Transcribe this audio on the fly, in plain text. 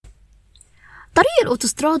طريق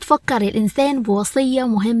الأوتوستراد فكر الإنسان بوصية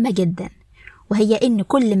مهمة جدا، وهي إن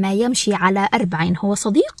كل ما يمشي على 4 هو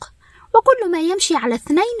صديق، وكل ما يمشي على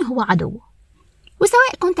 2 هو عدو.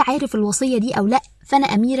 وسواء كنت عارف الوصية دي أو لأ، فأنا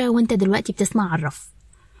أميرة وانت دلوقتي بتسمع الرف،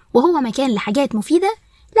 وهو مكان لحاجات مفيدة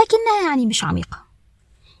لكنها يعني مش عميقة.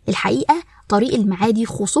 الحقيقة طريق المعادي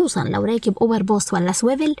خصوصا لو راكب أوبر باص ولا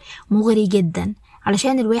سويفل مغري جدا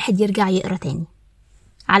علشان الواحد يرجع يقرأ تاني.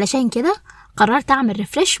 علشان كده قررت أعمل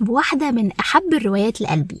ريفريش بواحدة من أحب الروايات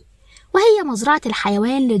لقلبي، وهي مزرعة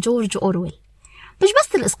الحيوان لجورج أورويل. مش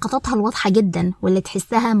بس لإسقاطاتها الواضحة جدا واللي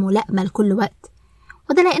تحسها ملائمة لكل وقت،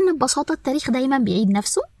 وده لأن ببساطة التاريخ دايما بيعيد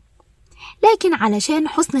نفسه، لكن علشان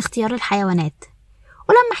حسن اختيار الحيوانات.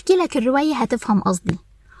 ولما أحكي لك الرواية هتفهم قصدي،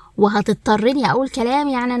 وهتضطرني أقول كلام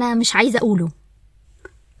يعني أنا مش عايزة أقوله.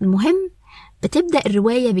 المهم، بتبدأ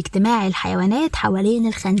الرواية باجتماع الحيوانات حوالين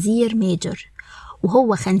الخنزير ميجر،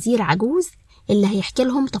 وهو خنزير عجوز اللي هيحكي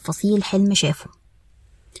لهم تفاصيل حلم شافه.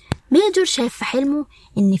 ميجر شاف في حلمه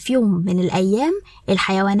إن في يوم من الأيام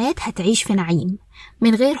الحيوانات هتعيش في نعيم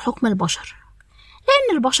من غير حكم البشر،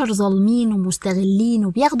 لأن البشر ظالمين ومستغلين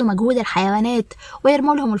وبياخدوا مجهود الحيوانات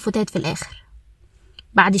ويرموا لهم الفتات في الآخر.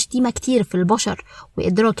 بعد شتيمة كتير في البشر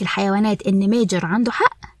وإدراك الحيوانات إن ميجر عنده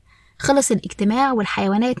حق، خلص الاجتماع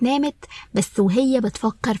والحيوانات نامت بس وهي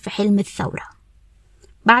بتفكر في حلم الثورة.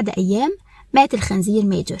 بعد أيام مات الخنزير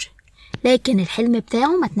ميجر، لكن الحلم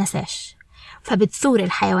بتاعه ما تنساش، فبتثور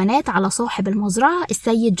الحيوانات على صاحب المزرعة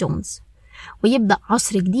السيد جونز، ويبدأ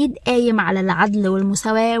عصر جديد قايم على العدل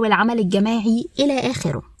والمساواة والعمل الجماعي إلى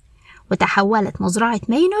آخره. وتحولت مزرعة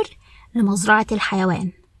مينور لمزرعة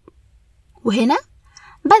الحيوان. وهنا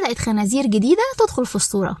بدأت خنازير جديدة تدخل في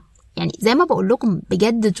الصورة. يعني زي ما بقول لكم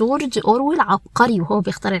بجد جورج أورويل عبقري وهو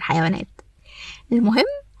بيختار الحيوانات. المهم،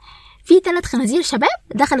 في 3 خنازير شباب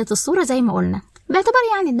دخلت الصورة زي ما قلنا، باعتبار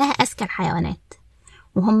يعني إنها أذكى الحيوانات،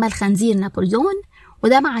 وهم الخنزير نابليون،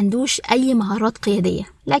 وده ما عندوش أي مهارات قيادية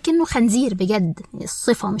لكنه خنزير بجد،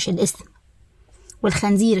 الصفة مش الاسم.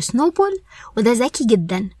 والخنزير سنوبول، وده ذكي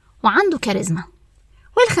جدا وعنده كاريزما.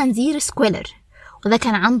 والخنزير سكويلر، وده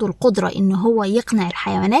كان عنده القدرة إنه هو يقنع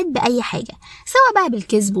الحيوانات بأي حاجة، سواء بقى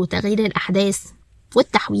بالكذب وتغيير الأحداث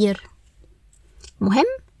والتحوير. مهم،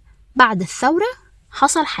 بعد الثورة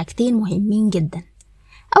حصل حاجتين مهمين جدا.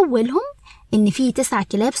 أولهم إن في 9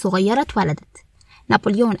 كلاب صغيرة اتولدت.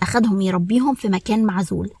 نابليون أخدهم يربيهم في مكان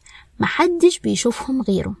معزول محدش بيشوفهم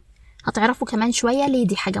غيره. هتعرفوا كمان شوية ليه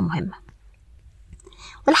دي حاجة مهمة.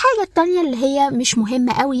 والحاجة التانية اللي هي مش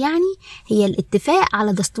مهمة قوي يعني، هي الاتفاق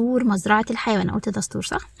على دستور مزرعة الحيوان. قلت دستور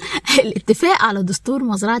صح؟ الاتفاق على دستور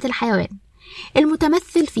مزرعة الحيوان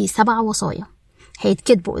المتمثل في 7 وصايا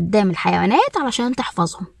هيتكتبوا قدام الحيوانات علشان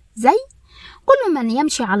تحفظهم، زي كل من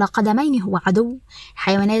يمشي على قدمين هو عدو،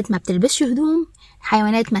 الحيوانات ما بتلبسش هدوم،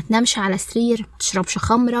 الحيوانات ما تنامش على سرير، ما تشربش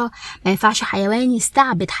خمرة، ما ينفعش حيوان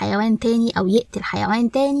يستعبد حيوان تاني أو يقتل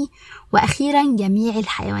حيوان تاني، وأخيرا جميع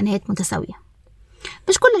الحيوانات متساوية.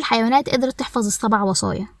 مش كل الحيوانات قدرت تحفظ ال7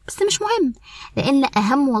 وصايا، بس مش مهم، لأن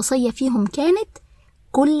أهم وصية فيهم كانت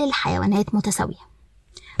كل الحيوانات متساوية.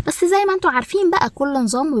 بس زي ما انتوا عارفين بقى كل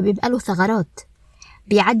نظام وبيبقى له ثغرات.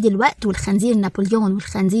 بيعدي الوقت والخنزير نابليون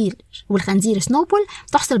والخنزير سنوبول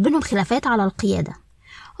تحصل بينهم خلافات على القيادة.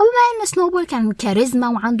 وبما ان سنوبول كان كاريزما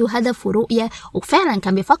وعنده هدف ورؤية وفعلا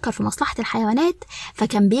كان بيفكر في مصلحة الحيوانات،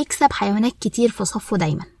 فكان بيكسب حيوانات كتير في صفه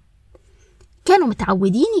دايما. كانوا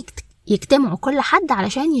متعودين يجتمعوا كل حد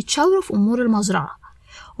علشان يتشاوروا في أمور المزرعة.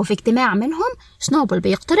 وفي اجتماع منهم سنوبول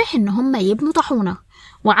بيقترح ان هم يبنوا طاحونة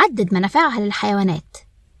وعدد منافعها للحيوانات،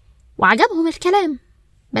 وعجبهم الكلام،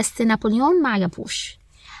 بس نابليون ما عجبوش،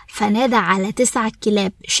 فنادى على 9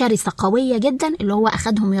 كلاب شرسة قوية جدا اللي هو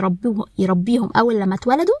أخدهم يربيهم أول لما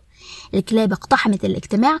اتولدوا. الكلاب اقتحمت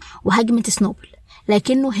الاجتماع وهجمت سنوبل،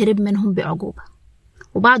 لكنه هرب منهم بعجوبة.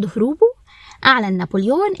 وبعد هروبه أعلن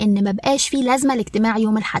نابليون إن ما بقاش فيه لازمة الاجتماع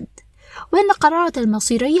يوم الحد، وإن قرارات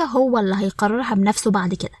المصيرية هو اللي هيقررها بنفسه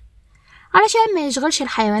بعد كده، علشان ما يشغلش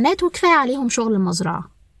الحيوانات وكفاية عليهم شغل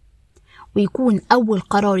المزرعة. ويكون أول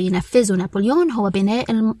قرار ينفذه نابليون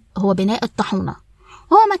هو بناء الطاحونة.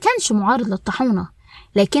 وهو ما كانش معارض للطاحونة،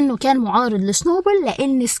 لكنه كان معارض لسنوبل،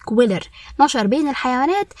 لأن سكويلر نشر بين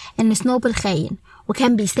الحيوانات إن سنوبل خاين،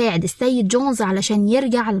 وكان بيساعد السيد جونز علشان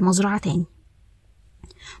يرجع المزرعة تاني.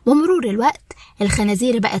 بمرور الوقت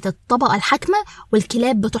الخنازير بقت الطبقة الحاكمة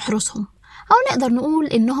والكلاب بتحرسهم، أو نقدر نقول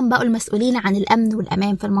إنهم بقوا المسؤولين عن الأمن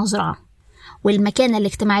والأمان في المزرعة. والمكانة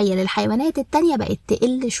الاجتماعية للحيوانات التانية بقت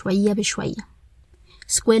تقل شوية بشوية.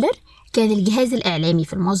 سكويلر كان الجهاز الإعلامي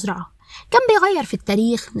في المزرعة، كان بيغير في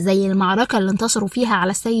التاريخ زي المعركة اللي انتصروا فيها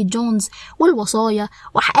على السيد جونز والوصايا،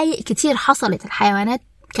 وحقائق كتير حصلت الحيوانات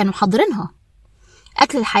كانوا حاضرينها.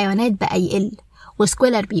 أكل الحيوانات بقى يقل،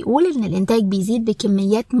 وسكويلر بيقول إن الإنتاج بيزيد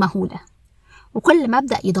بكميات مهولة، وكل ما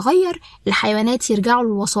بدأ يتغير الحيوانات يرجعوا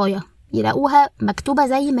للوصايا يلاقوها مكتوبة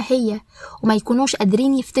زي ما هي وما يكونوش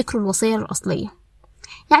قادرين يفتكروا الوصية الأصلية.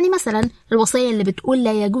 يعني مثلا الوصية اللي بتقول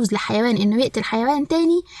لا يجوز لحيوان إنه يقتل حيوان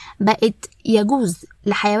تاني بقت يجوز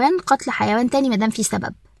لحيوان قتل حيوان تاني مادام في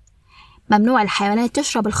سبب. ممنوع الحيوانات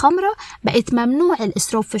تشرب الخمرة بقت ممنوع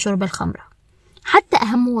الإسراف في شرب الخمرة. حتى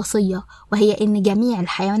أهم وصية وهي إن جميع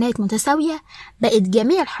الحيوانات متساوية بقت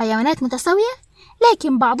جميع الحيوانات متساوية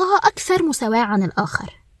لكن بعضها أكثر مساواة عن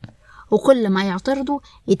الآخر. وكل ما يعترضوا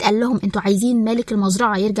يتقال لهم انتوا عايزين مالك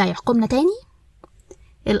المزرعة يرجع يحكمنا تاني؟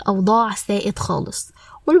 الأوضاع ساءت خالص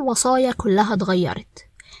والوصايا كلها اتغيرت.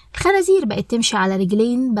 الخنازير بقت تمشي على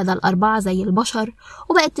رجلين بدل 4 زي البشر،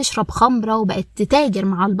 وبقت تشرب خمرة وبقت تتاجر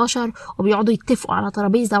مع البشر وبيقعدوا يتفقوا على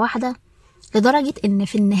ترابيزة واحدة، لدرجة إن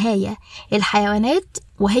في النهاية الحيوانات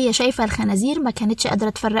وهي شايفة الخنازير ما كانتش قادرة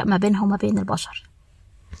تفرق ما بينها وما بين البشر.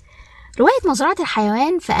 رواية مزرعة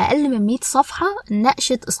الحيوان في أقل من 100 صفحة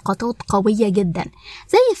ناقشت إسقاطات قوية جدا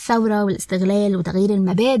زي الثورة والاستغلال وتغيير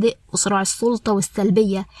المبادئ وصراع السلطة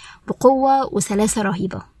والسلبية بقوة وسلاسة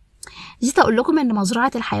رهيبة. جيت أقول لكم إن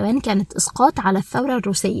مزرعة الحيوان كانت إسقاط على الثورة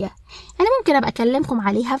الروسية، يعني ممكن أبقى أكلمكم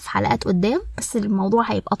عليها في حلقات قدام بس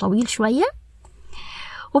الموضوع هيبقى طويل شوية.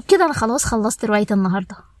 وبكده أنا خلاص خلصت رواية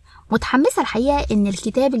النهاردة، متحمسة الحقيقة إن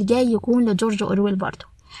الكتاب الجاي يكون لجورج أورويل برضه،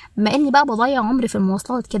 بما إني بقى بضيع عمري في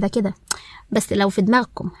المواصلات كده، بس لو في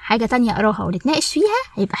دماغكم حاجة تانية أقراها ونتناقش فيها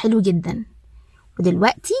هيبقى حلو جدا.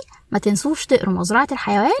 ودلوقتي ما تنسوش تقروا مزرعة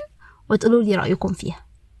الحيوان وتقولوا لي رأيكم فيها.